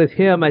know, with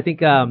him, I think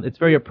it's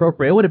very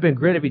appropriate. It would have been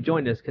great if he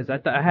joined us because I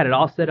had it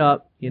all set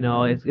up. You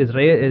know, it's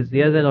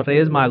Dia de los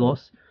Reyes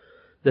Magos.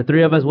 The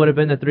three of us would have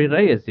been the three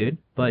Reyes, dude.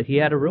 But he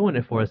had to ruin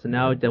it for us, and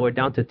now we're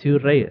down to two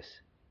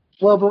Reyes.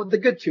 Well, but the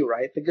good two,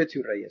 right? The good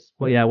two Reyes.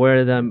 Well, yeah,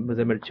 where was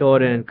it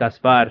Melchor and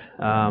Gaspar?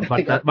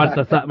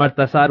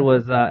 Baltasar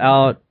was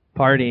out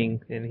partying,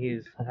 and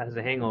has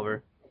a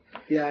hangover.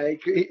 Yeah,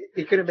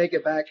 he couldn't make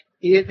it back.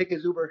 He didn't take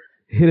his Uber.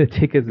 He didn't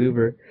take his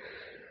Uber.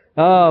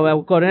 Oh,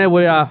 well, Coronel,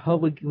 we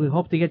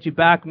hope to get you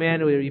back,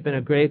 man. You've been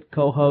a great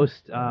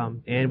co-host,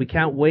 and we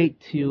can't wait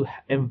to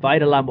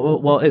invite a lot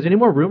more. Well, is there any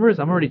more rumors?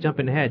 I'm already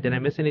jumping ahead. Did I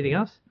miss anything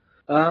else?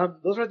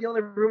 Those are the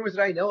only rumors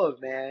that I know of,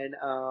 man.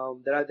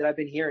 That I've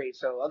been hearing.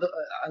 So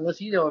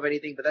unless you know of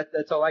anything, but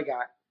that's all I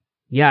got.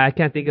 Yeah, I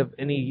can't think of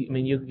any. I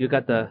mean, you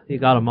got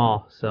them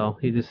all. So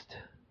you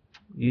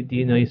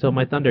stole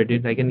my thunder,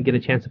 dude. I didn't get a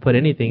chance to put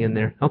anything in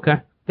there.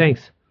 Okay,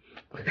 thanks.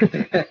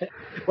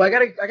 Well, I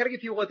gotta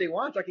give people what they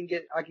want. So I can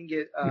get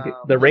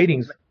the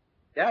ratings.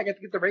 Yeah, I got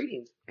to get the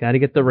ratings. Got to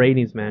get the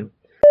ratings, man.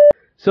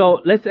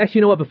 So let's actually,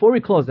 you know what? Before we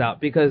close out,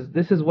 because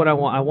this is what I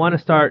want. I want to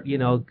start,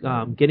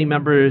 getting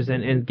members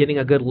and getting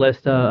a good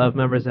list of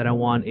members that I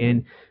want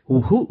in.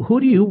 Who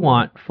do you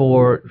want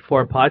for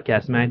a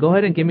podcast, man? Go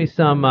ahead and give me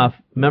some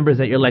members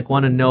that you're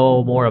want to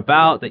know more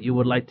about, that you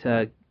would like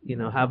to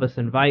have us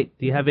invite.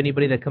 Do you have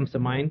anybody that comes to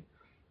mind?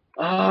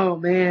 Oh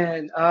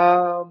man.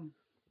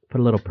 Put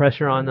a little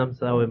pressure on them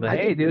so that way,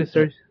 hey, dude,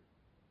 Serge.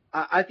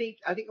 I think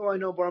I want to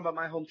know more about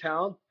my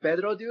hometown,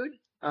 Pedro, dude.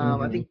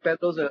 I think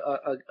Pedro's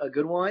a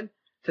good one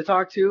to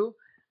talk to.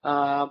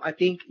 I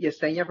think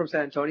Yesenia from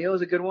San Antonio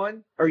is a good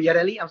one. Or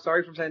Yareli,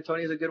 from San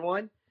Antonio is a good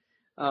one.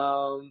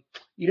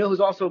 You know who's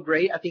also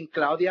great? I think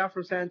Claudia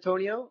from San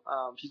Antonio.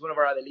 She's one of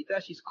our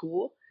Adelitas. She's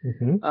cool.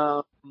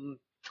 Mm-hmm.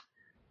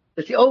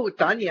 Let's see. Oh,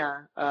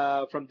 Tanya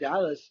from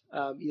Dallas.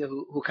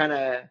 Who kind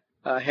of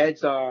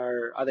heads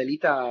our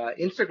Adelita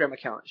Instagram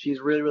account. She's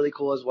really, really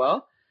cool as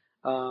well.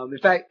 In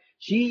fact,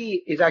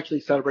 she is actually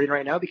celebrating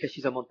right now because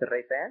she's a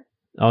Monterrey fan.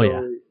 Oh, so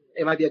yeah.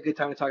 It might be a good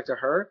time to talk to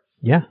her.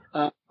 Yeah.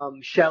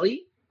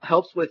 Shelly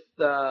helps with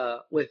the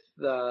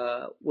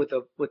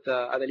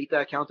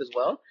Adelita account as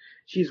well.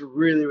 She's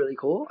really, really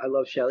cool. I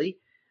love Shelly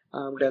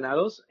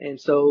Granados. And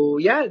so,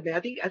 yeah, man, I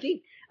think I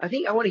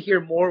want to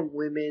hear more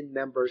women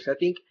members. I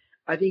think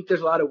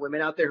there's a lot of women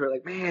out there who are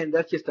like, man,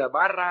 that's just a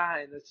barra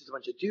and that's just a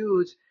bunch of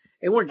dudes.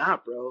 And we're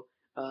not, bro.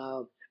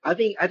 I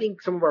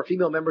think some of our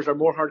female members are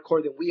more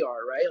hardcore than we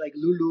are, right? Like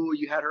Lulu,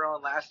 you had her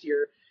on last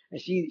year, and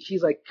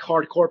she's like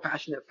hardcore,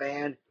 passionate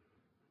fan.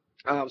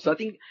 So I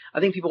think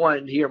people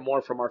want to hear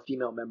more from our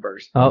female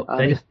members. Oh,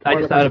 I just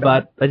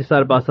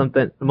thought about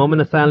something. A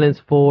moment of silence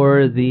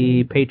for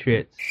the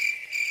Patriots.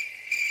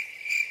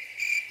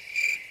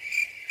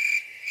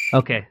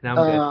 Okay, now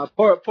I'm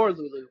good. Poor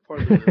Lulu.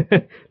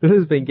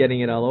 Lulu's been getting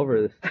it all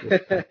over this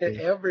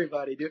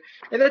Everybody, dude.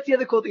 And that's the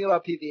other cool thing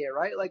about PVA,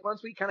 right? Like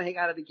once we kind of hang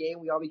out at the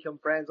game, we all become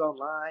friends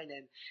online,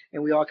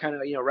 and we all kind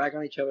of rag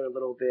on each other a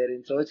little bit,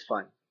 and so it's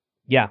fun.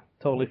 Yeah,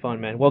 totally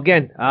fun, man. Well,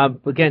 again, I'm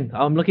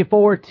looking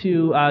forward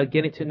to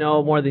getting to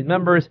know more of these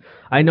members.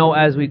 I know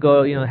as we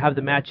go, have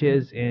the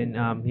matches and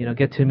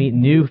get to meet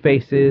new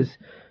faces.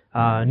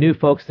 New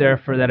folks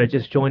there that are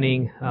just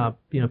joining,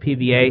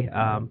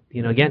 PVA.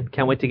 Again,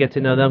 can't wait to get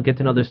to know them, get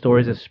to know their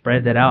stories, and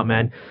spread that out,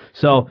 man.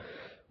 So,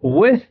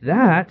 with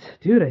that,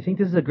 dude, I think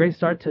this is a great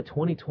start to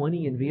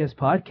 2020 in VS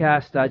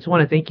Podcast. I just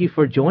want to thank you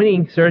for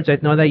joining, Serge. I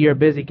know that you're a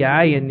busy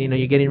guy, and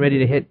you're getting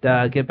ready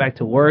to get back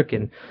to work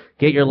and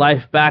get your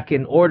life back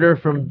in order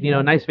from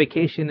nice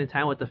vacation and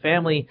time with the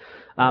family.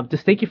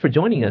 Just thank you for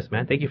joining us,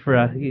 man. Thank you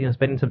for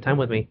spending some time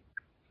with me.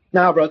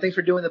 No, bro. Thanks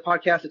for doing the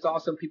podcast. It's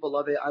awesome. People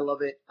love it. I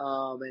love it.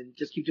 And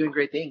just keep doing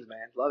great things,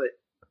 man. Love it.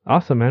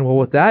 Awesome, man. Well,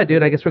 with that,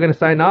 dude, I guess we're going to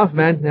sign off,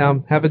 man.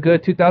 Have a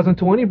good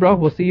 2020, bro.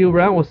 We'll see you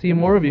around. We'll see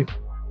more of you. All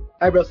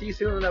right, bro. See you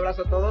soon. Un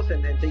abrazo a todos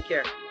and take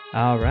care.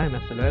 All right.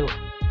 Hasta luego.